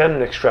Cabernet,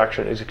 tannin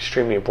extraction is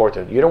extremely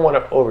important. You don't want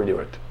to overdo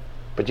it,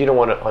 but you don't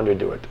want to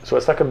underdo it. So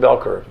it's like a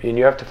bell curve, and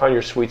you have to find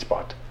your sweet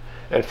spot.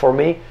 And for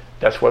me,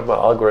 that's what my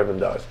algorithm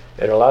does.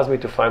 It allows me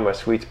to find my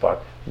sweet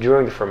spot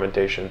during the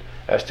fermentation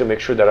as to make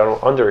sure that I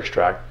don't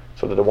under-extract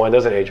so that the wine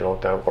doesn't age a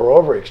long time, or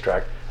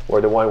over-extract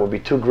where the wine will be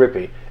too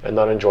grippy and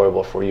not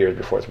enjoyable for years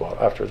before it's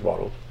after it's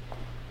bottled.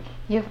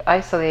 You've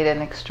isolated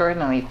an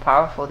extraordinarily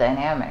powerful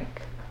dynamic.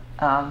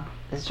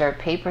 Is there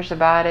papers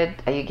about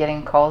it? Are you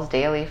getting calls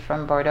daily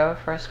from Bordeaux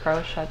First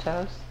Growth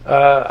Chateaus?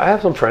 I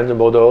have some friends in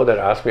Bordeaux that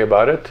ask me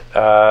about it,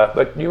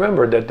 but you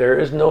remember that there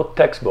is no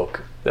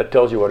textbook that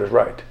tells you what is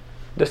right.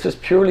 This is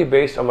purely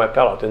based on my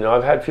palate. And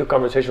I've had a few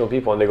conversations with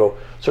people and they go,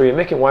 so you're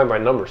making wine by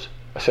numbers?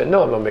 I said,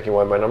 no, I'm not making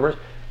wine by numbers.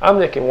 I'm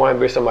making wine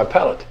based on my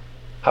palate.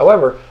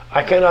 However,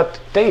 I cannot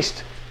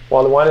taste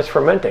while the wine is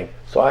fermenting.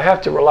 So I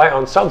have to rely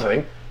on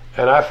something.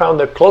 And I found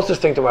the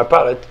closest thing to my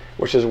palate,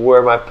 which is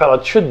where my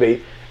palate should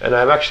be. And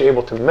I'm actually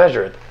able to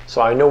measure it.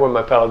 So I know where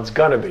my palate's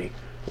going to be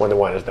when the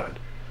wine is done.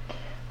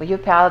 Well, your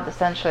palate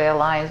essentially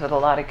aligns with a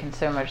lot of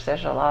consumers.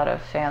 There's a lot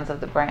of fans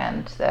of the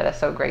brand that are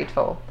so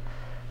grateful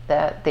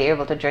that they're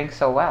able to drink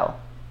so well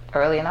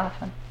early and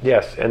often.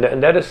 Yes, and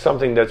that is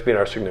something that's been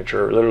our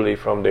signature literally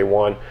from day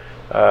one.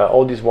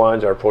 All these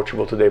wines are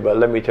approachable today, but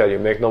let me tell you,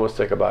 make no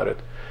mistake about it,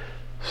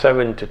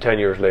 7 to 10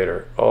 years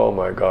later, oh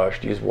my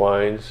gosh, these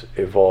wines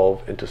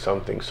evolve into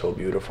something so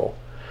beautiful.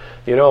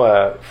 You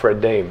know,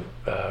 Fred Dame,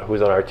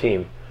 who's on our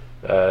team,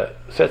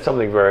 said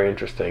something very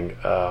interesting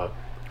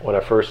when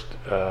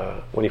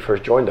he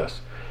first joined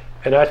us.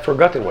 And I'd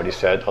forgotten what he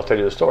said. I'll tell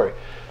you the story.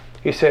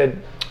 He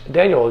said,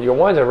 Daniel, your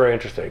wines are very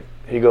interesting.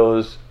 He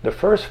goes, the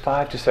first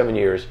 5 to 7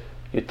 years,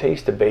 you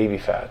taste the baby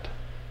fat.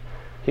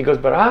 He goes,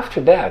 but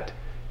after that,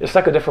 it's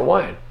like a different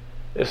wine.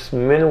 It's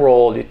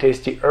mineral, you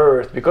taste the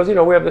earth, because, you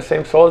know, we have the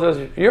same soils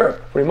as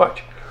Europe, pretty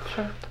much.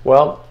 Sure.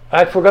 Well,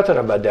 I'd forgotten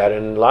about that,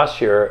 and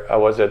last year I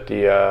was at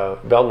the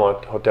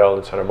Belmont Hotel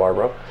in Santa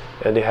Barbara,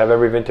 and they have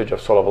every vintage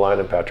of Soul of a Lion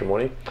and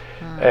Patrimony.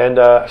 And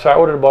so I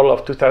ordered a bottle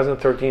of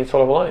 2013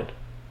 Soul of a Lion.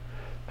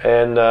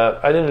 And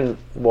I didn't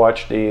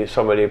watch the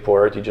sommelier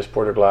pour it. He just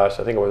poured a glass.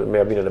 I think it may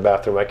have been in the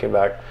bathroom. I came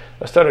back.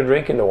 I started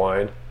drinking the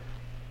wine,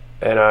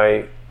 and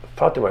I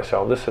thought to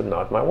myself, this is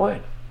not my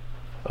wine.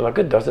 I'm like,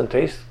 it doesn't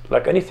taste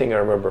like anything I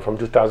remember from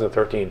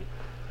 2013.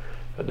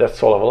 That's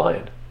Soul of a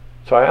Lion.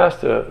 So I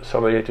asked the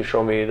sommelier to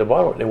show me the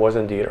bottle, and it was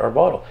indeed our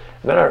bottle.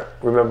 And then I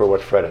remember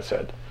what Fred had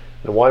said.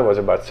 The wine was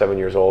about 7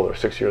 years old or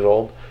 6 years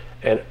old,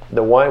 and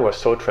the wine was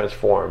so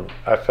transformed.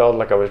 I felt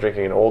like I was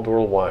drinking an old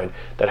world wine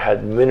that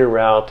had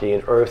minerality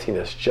and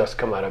earthiness just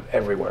come out of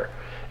everywhere.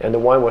 And the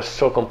wine was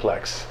so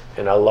complex,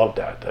 and I loved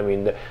that. I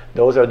mean,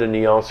 those are the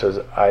nuances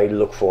I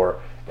look for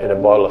in a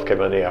bottle of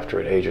Cabernet after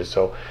it ages.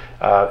 So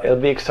it'll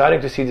be exciting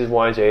to see these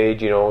wines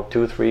age,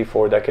 2, 3,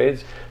 4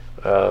 decades.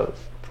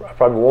 I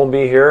probably won't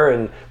be here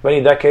in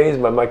many decades,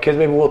 but my kids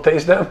maybe will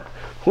taste them.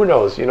 Who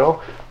knows,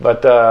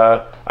 But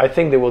I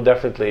think they will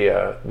definitely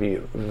be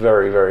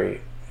very,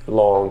 very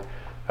long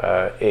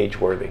age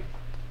worthy.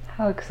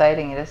 How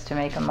exciting it is to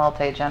make a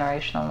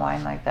multi-generational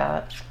wine like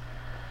that.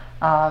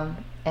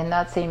 In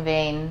that same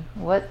vein,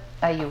 what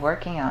are you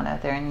working on? Are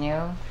there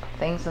new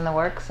things in the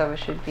works that we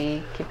should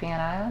be keeping an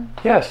eye on?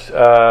 Yes,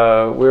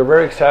 we're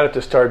very excited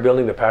to start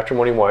building the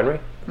Patrimony Winery.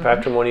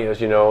 Patrimony,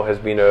 as you know, has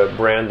been a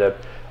brand that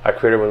I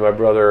created with my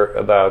brother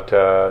about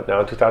now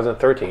in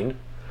 2013.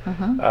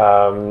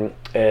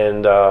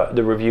 And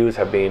the reviews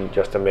have been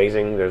just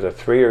amazing. There's a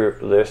 3-year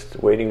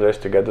waiting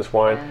list to get this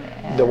wine.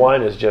 The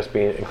wine has just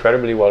been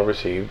incredibly well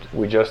received.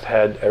 We just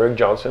had Eric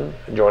Johnson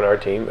join our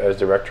team as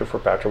director for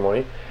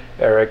Patrimony.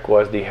 Eric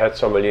was the head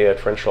sommelier at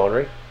French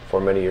Laundry for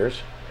many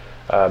years.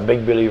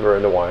 Big believer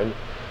in the wine.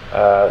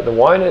 The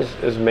wine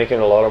is making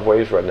a lot of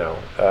waves right now.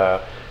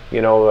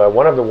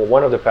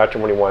 One of the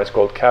Patrimony wines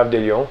called Cave de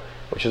Lyon,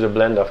 which is a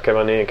blend of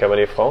Cabernet and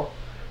Cabernet Franc.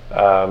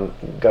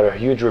 Got a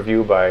huge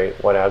review by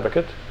Wine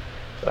Advocate.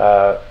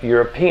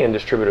 European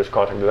distributors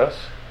contacted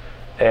us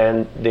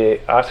and they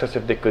asked us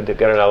if they could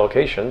get an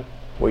allocation.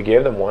 We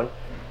gave them one.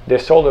 They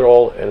sold it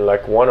all in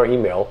like one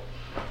email,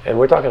 and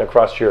we're talking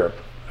across Europe.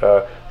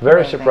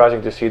 Very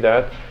surprising to see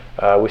that.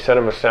 We sent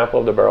them a sample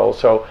of the barrel.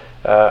 So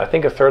I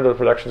think a third of the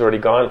production's already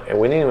gone, and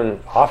we didn't even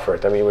offer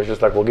it. I mean, it was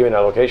just like, we'll give you an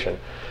allocation.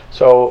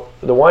 So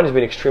the wine has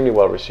been extremely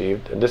well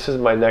received, and this is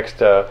my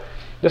next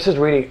this is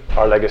really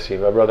our legacy,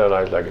 my brother and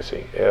I's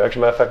legacy.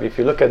 Actually, matter of fact, if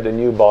you look at the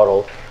new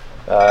bottle,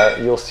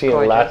 you'll see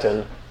in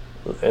Latin,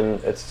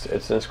 and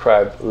it's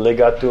inscribed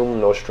Legatum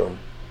Nostrum,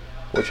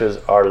 which is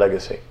our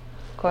legacy.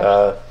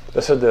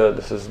 This is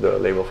the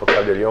label for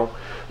Cave de Lyon.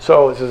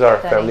 So this is our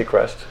family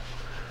crest.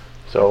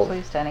 So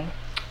absolutely stunning.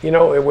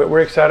 We're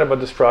excited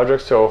about this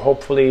project. So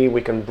hopefully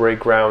we can break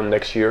ground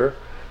next year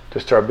to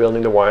start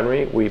building the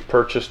winery. We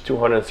purchased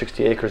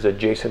 260 acres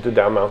adjacent to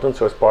Down Mountain,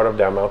 so it's part of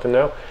Down Mountain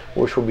now,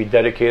 which will be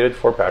dedicated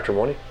for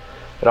Patrimony.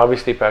 And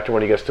obviously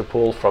Patrimony gets to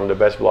pull from the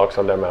best blocks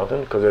on Down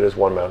Mountain because it is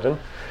one mountain.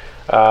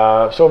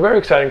 So very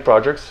exciting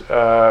project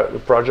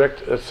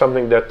is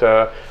something that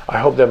I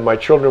hope that my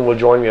children will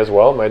join me as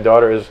well. My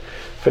daughter is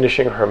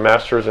finishing her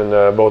master's in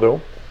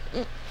Bordeaux.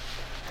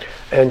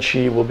 and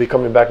she will be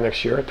coming back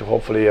next year to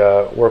hopefully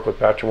work with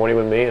Patrimony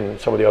with me and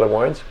some of the other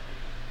wines.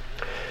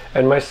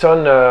 And my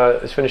son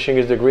is finishing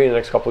his degree in the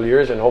next couple of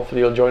years, and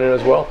hopefully he'll join in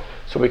as well,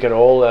 so we can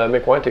all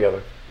make wine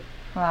together.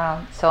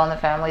 Wow, so in the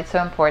family, it's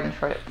so important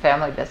for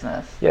family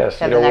business. Yes,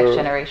 to have the next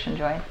generation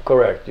join.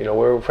 Correct.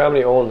 We're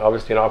family owned,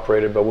 obviously, and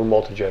operated, but we're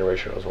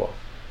multi-generational as well.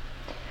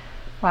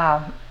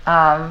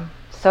 Wow,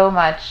 so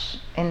much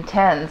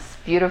intense,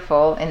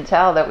 beautiful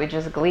intel that we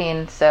just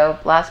gleaned. So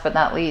last but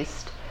not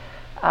least,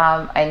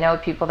 I know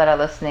people that are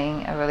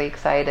listening are really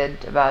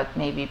excited about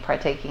maybe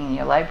partaking in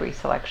your library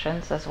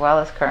selections as well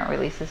as current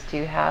releases. Do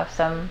you have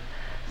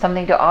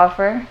something to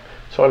offer?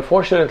 So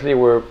unfortunately,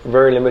 we're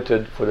very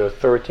limited for the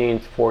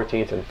 13th,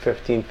 14th, and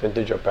 15th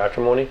vintage of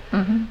Patrimony,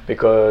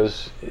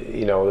 because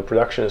the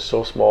production is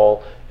so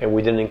small and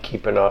we didn't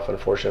keep enough,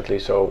 unfortunately.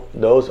 So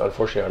those,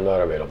 unfortunately, are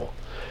not available.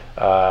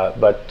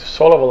 But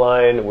Soul of a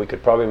Line, we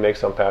could probably make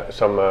some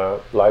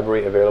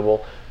library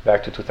available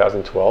back to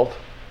 2012.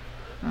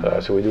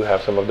 So we do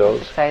have some of those.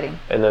 That's exciting.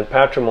 And then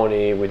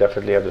Patrimony, we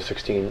definitely have the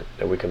 16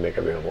 that we can make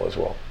available as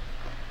well.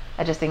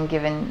 I just think,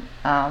 given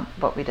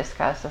what we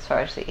discussed as far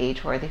as the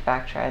age-worthy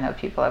factor, I know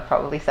people are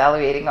probably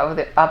salivating over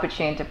the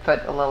opportunity to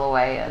put a little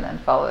away and then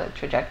follow the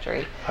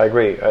trajectory. I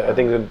agree. I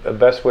think the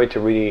best way to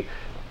really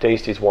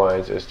taste these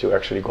wines is to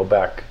actually go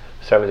back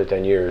 7 to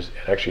 10 years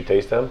and actually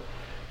taste them,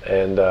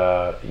 and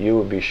you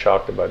would be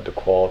shocked about the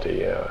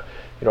quality.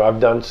 I've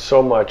done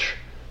so much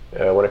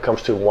when it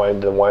comes to wine,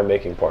 the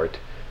winemaking part,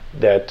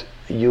 that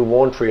you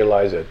won't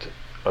realize it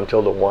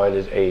until the wine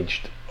is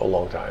aged a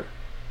long time.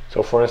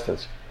 So, for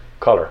instance,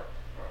 color.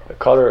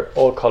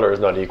 All color is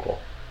not equal.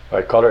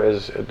 Right? Color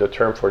is, the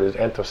term for it is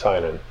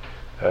anthocyanin.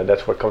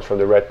 That's what comes from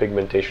the red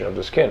pigmentation of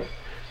the skin.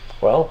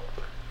 Well,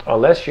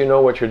 unless you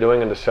know what you're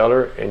doing in the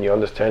cellar and you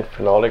understand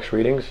phenolics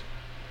readings,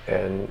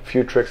 and a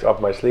few tricks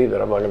up my sleeve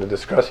that I'm not going to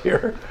discuss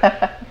here,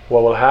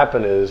 what will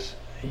happen is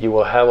you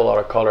will have a lot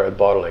of color at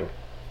bottling,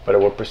 but it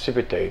will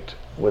precipitate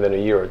within a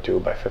year or two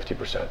by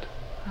 50%.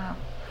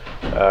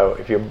 Wow.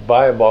 If you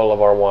buy a bottle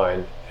of our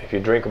wine, if you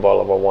drink a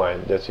bottle of our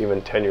wine that's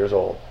even 10 years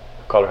old,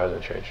 color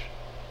hasn't changed.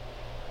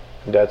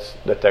 That's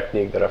the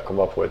technique that I've come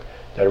up with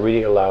that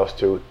really allows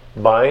to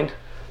bind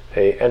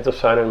a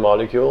anthocyanin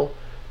molecule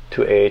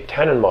to a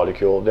tannin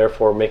molecule,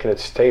 therefore making it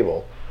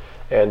stable.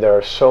 And there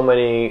are so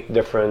many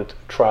different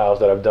trials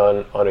that I've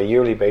done on a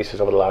yearly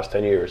basis over the last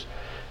 10 years.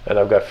 And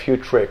I've got a few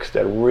tricks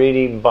that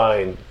really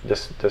bind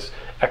this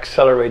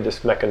accelerate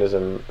this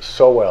mechanism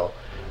so well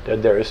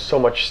that there is so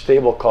much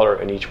stable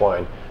color in each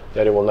wine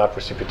that it will not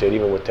precipitate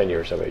even with 10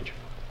 years of age.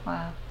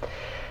 Wow.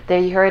 There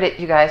you heard it,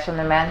 you guys, from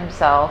the man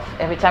himself.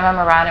 Every time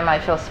I'm around him, I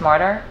feel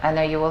smarter. I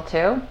know you will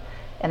too.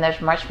 And there's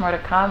much more to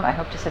come. I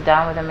hope to sit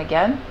down with him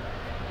again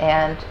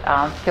and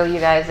fill you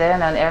guys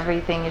in on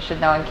everything you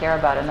should know and care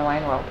about in the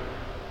wine world.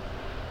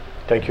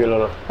 Thank you,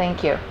 Ilona.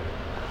 Thank you.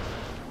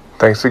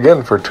 Thanks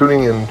again for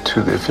tuning in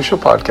to the official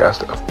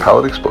podcast of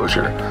Palate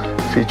Exposure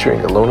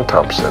featuring Ilona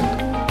Thompson.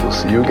 We'll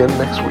see you again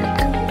next week.